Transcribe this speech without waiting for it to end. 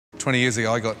20 years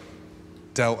ago, I got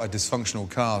dealt a dysfunctional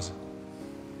card.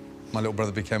 My little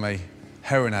brother became a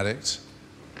heroin addict,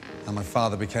 and my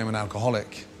father became an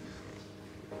alcoholic.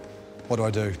 What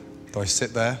do? Do I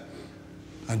sit there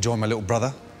and join my little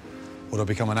brother, or do I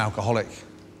become an alcoholic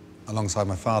alongside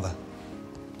my father?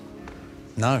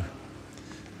 No.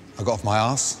 I got off my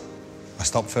arse, I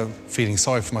stopped feeling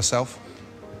sorry for myself,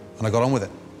 and I got on with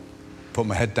it. Put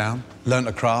my head down, learnt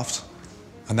a craft,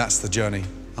 and that's the journey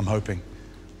I'm hoping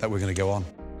that we're going to go on.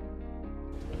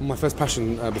 My first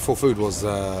passion before food was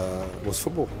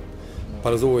football, but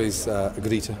I was always a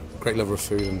good eater, great lover of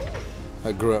food, and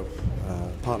I grew up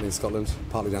partly in Scotland,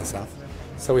 partly down south.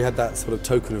 So we had that sort of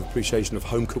token of appreciation of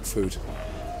home-cooked food.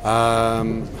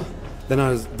 Then I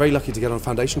was very lucky to get on a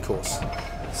foundation course,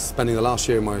 spending the last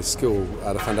year in my school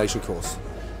at a foundation course,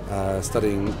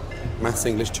 studying maths,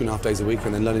 English 2.5 days a week,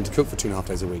 and then learning to cook for 2.5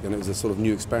 days a week, and it was a sort of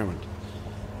new experiment.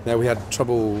 Now we had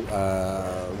trouble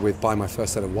with buying my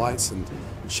first set of whites and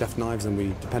chef knives, and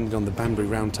we depended on the Banbury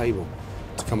round table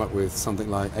to come up with something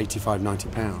like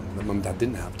 £85–90 that Mum and Dad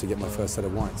didn't have to get my first set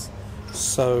of whites.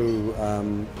 So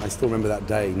I still remember that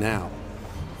day now,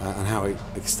 and how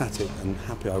ecstatic and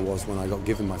happy I was when I got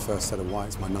given my first set of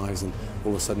whites, my knives, and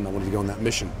all of a sudden I wanted to go on that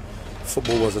mission.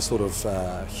 Football was a sort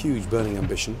of huge burning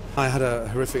ambition. I had a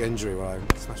horrific injury where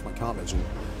I smashed my cartilage,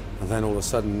 and then all of a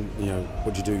sudden, you know,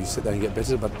 what do you do? You sit there and get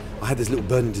bitter. But I had this little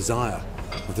burning desire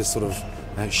of this sort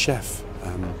of chef,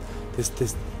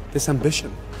 this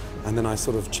ambition. And then I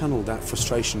sort of channeled that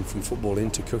frustration from football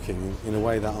into cooking in a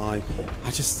way that I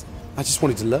just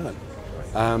wanted to learn.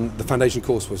 The foundation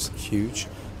course was huge.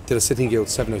 Did a Sitting Guild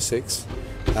 706.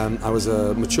 I was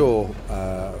a mature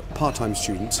part-time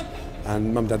student,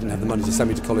 and Mum and Dad didn't have the money to send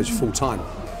me to college full-time.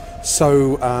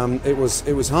 So it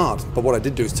was hard, but what I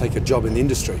did do is take a job in the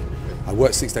industry. I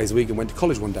worked 6 days a week and went to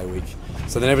college 1 day a week.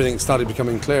 So then everything started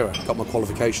becoming clearer. Got my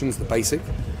qualifications, the basic,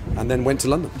 and then went to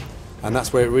London. And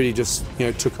that's where it really just, you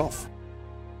know, took off.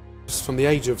 From the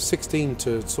age of 16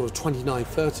 to sort of 29,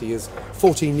 30 is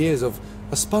 14 years of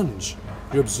a sponge.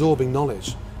 You're absorbing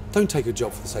knowledge. Don't take a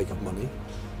job for the sake of money.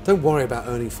 Don't worry about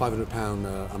earning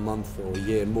 £500 a month or a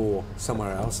year more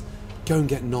somewhere else. Go and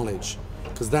get knowledge,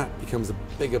 because that becomes a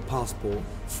bigger passport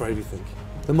for everything.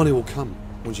 The money will come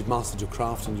once you've mastered your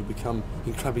craft and you become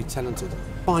incredibly talented.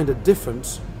 Find a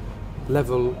different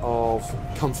level of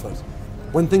comfort.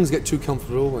 When things get too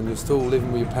comfortable and you're still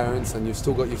living with your parents and you've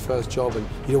still got your first job and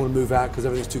you don't want to move out because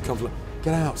everything's too comfortable,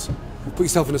 get out. Put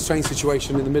yourself in a strange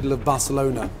situation in the middle of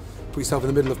Barcelona. Put yourself in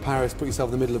the middle of Paris, put yourself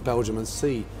in the middle of Belgium, and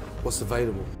see what's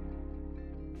available.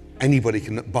 Anybody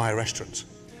can buy a restaurant.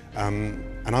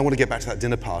 And I want to get back to that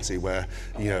dinner party where,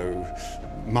 you know,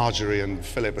 Marjorie and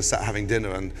Philip are sat having dinner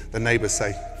and the neighbours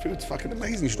say, food's fucking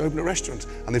amazing, you should open a restaurant.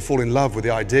 And they fall in love with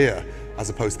the idea as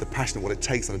opposed to the passion of what it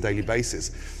takes on a daily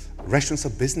basis. Restaurants are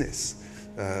business,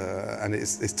 and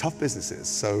it's tough businesses.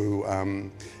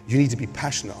 So you need to be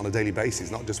passionate on a daily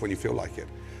basis, not just when you feel like it.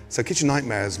 So Kitchen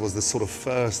Nightmares was the sort of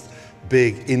first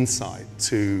big insight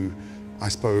to, I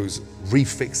suppose,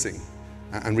 refixing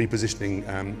and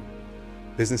repositioning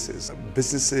businesses.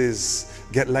 Businesses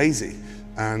get lazy,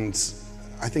 and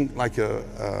I think like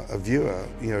a viewer,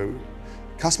 you know,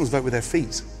 customers vote with their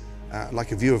feet,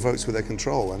 like a viewer votes with their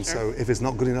control, and so if it's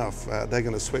not good enough, they're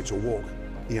going to switch or walk.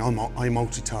 You know, I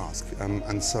multitask,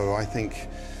 and so I think,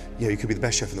 you know, you could be the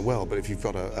best chef in the world, but if you've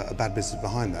got a bad business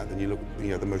behind that, then you look, you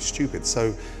know, the most stupid.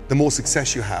 So the more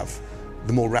success you have,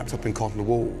 the more wrapped up in cotton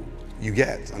wool you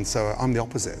get, and so I'm the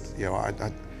opposite. You know,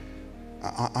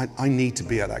 I need to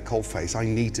be at that coalface. I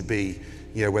need to be,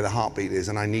 you know, where the heartbeat is,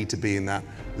 and I need to be in that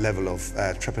level of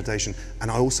trepidation, and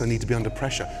I also need to be under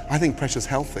pressure. I think pressure's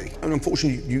healthy. And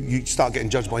unfortunately, you start getting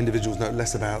judged by individuals who know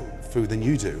less about food than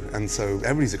you do, and so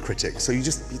everybody's a critic. So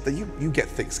you get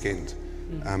thick-skinned,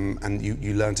 and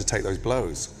you learn to take those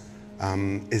blows.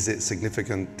 Is it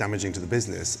significant, damaging to the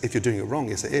business? If you're doing it wrong,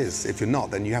 yes it is. If you're not,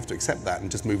 then you have to accept that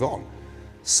and just move on.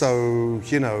 So,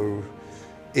 you know,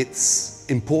 it's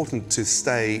important to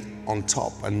stay on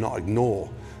top and not ignore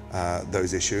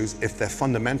those issues if they're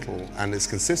fundamental and it's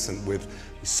consistent with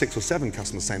 6 or 7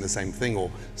 customers saying the same thing,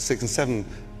 or 6 and 7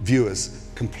 viewers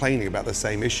complaining about the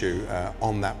same issue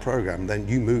on that program, then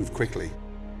you move quickly.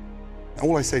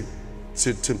 All I say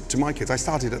to my kids, I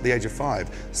started at the age of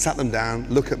 5, sat them down,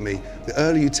 look at me. The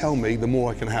earlier you tell me, the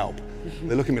more I can help.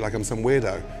 They look at me like I'm some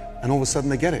weirdo, and all of a sudden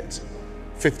they get it.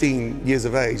 15 years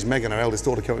of age, Megan, our eldest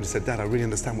daughter, came up and said, Dad, I really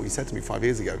understand what you said to me 5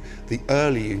 years ago. The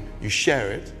earlier you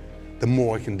share it, the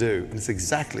more I can do. And it's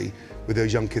exactly with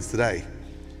those young kids today.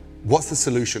 What's the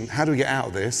solution? How do we get out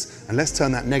of this? And let's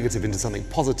turn that negative into something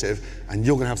positive, and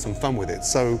you're gonna have some fun with it.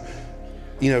 So,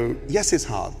 you know, yes, it's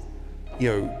hard. you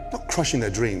know, not crushing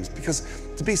their dreams, because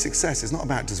to be success is not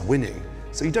about just winning.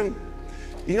 So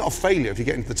you're not a failure if you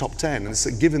get into the top 10, and it's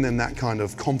giving them that kind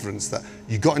of confidence that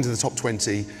you got into the top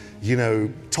 20, you know,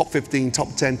 top 15, top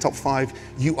 10, top 5,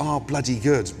 you are bloody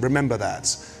good. Remember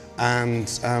that.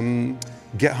 And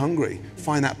get hungry,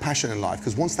 find that passion in life,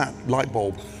 because once that light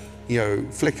bulb, you know,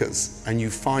 flickers and you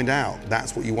find out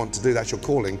that's what you want to do, that's your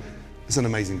calling, it's an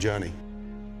amazing journey.